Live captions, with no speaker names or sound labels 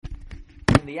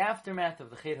In the aftermath of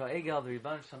the Chet HaEgel, the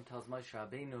Rebbeinu Shalom tells Moshe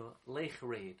Rabbeinu, Lech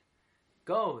Reid.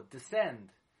 Go, descend.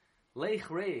 Lech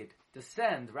Reid.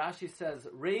 Descend. Rashi says,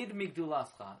 Reid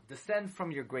Migdulascha. Descend from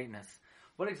your greatness.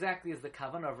 What exactly is the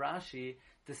kavanah of Rashi?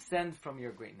 Descend from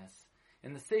your greatness.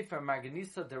 In the Sefer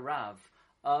Marganisa de Rav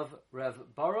of Rev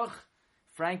Baruch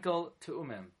Frankel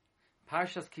Te'umim,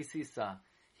 Parshas Kisisa,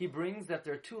 he brings that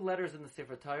there are two letters in the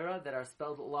Sefer Torah that are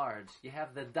spelled large. You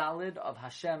have the Dalid of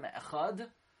Hashem Echad,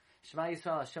 Shema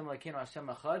Yisrael Hashem Elokeinu Hashem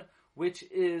Echad, which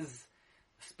is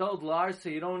spelled large, so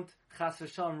you don't Chas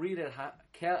v'Shalom read it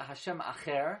Hashem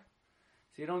Acher,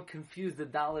 so you don't confuse the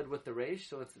Dalid with the Reish,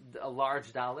 so it's a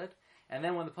large Dalid. And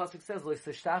then when the pasuk says Lo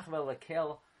Yishtachva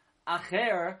Lekel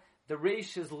Acher, the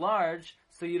Reish is large,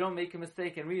 so you don't make a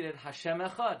mistake and read it Hashem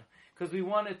Echad, because we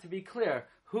want it to be clear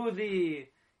who the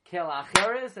Kel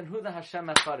Acher is and who the Hashem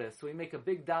Echad is. So we make a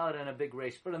big Dalet and a big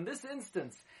Reish. But in this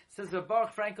instance, says the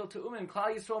Baruch Frankel Te'umim,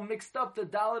 Klal Yisrael mixed up the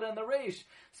Dalet and the Reish.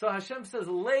 So Hashem says,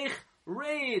 Lech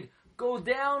Reid, go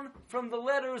down from the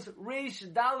letters Reish,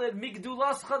 Dalet,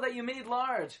 Migdulascha that you made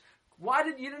large. Why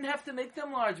you didn't have to make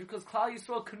them large? Because Klal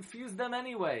Yisrael confused them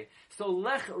anyway. So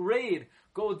Lech Reid,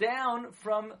 go down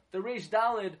from the Reish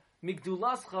Dalet,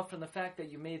 Migdulascha, from the fact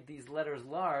that you made these letters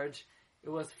large. It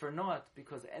was for naught,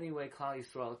 because anyway Klal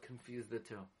Yisrael confused the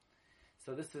two.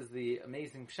 So this is the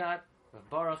amazing pshat of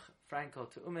Baruch Frankel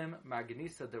Te'umim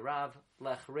Marganisa de Rav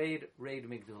Lech Reid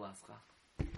Migdulascha.